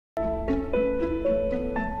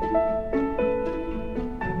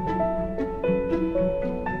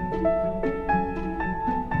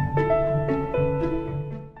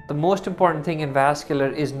most important thing in vascular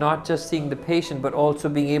is not just seeing the patient, but also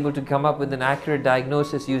being able to come up with an accurate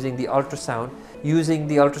diagnosis using the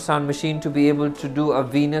ultrasound machine to be able to do a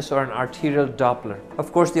venous or an arterial Doppler.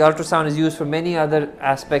 Of course, the ultrasound is used for many other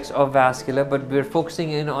aspects of vascular, but we're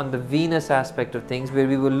focusing in on the venous aspect of things, where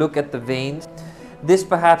we will look at the veins. This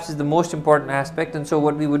perhaps is the most important aspect, and so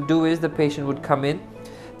what we would do is the patient would come in.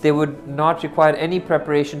 They would not require any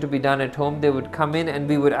preparation to be done at home. They would come in and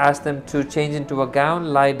we would ask them to change into a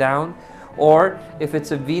gown, lie down, or if it's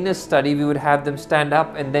a venous study, we would have them stand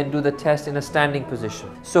up and then do the test in a standing position.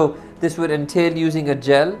 So this would entail using a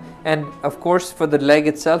gel, and of course for the leg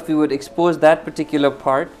itself, we would expose that particular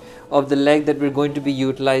part of the leg that we're going to be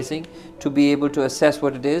utilizing to be able to assess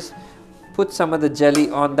what it is. Put some of the jelly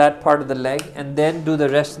on that part of the leg and then do the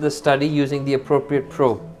rest of the study using the appropriate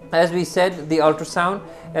probe. As we said, the ultrasound,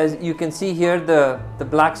 as you can see here, the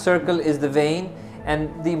black circle is the vein, and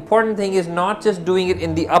the important thing is not just doing it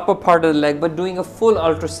in the upper part of the leg, but doing a full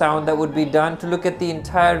ultrasound that would be done to look at the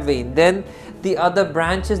entire vein, then the other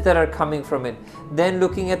branches that are coming from it, then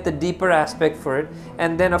looking at the deeper aspect for it,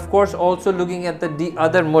 and then of course also looking at the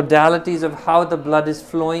other modalities of how the blood is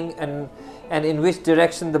flowing and in which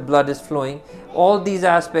direction the blood is flowing. All these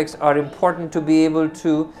aspects are important to be able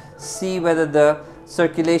to see whether the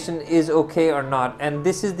circulation is okay or not, and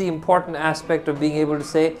this is the important aspect of being able to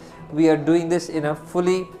say we are doing this in a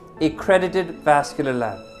fully accredited vascular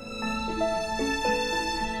lab.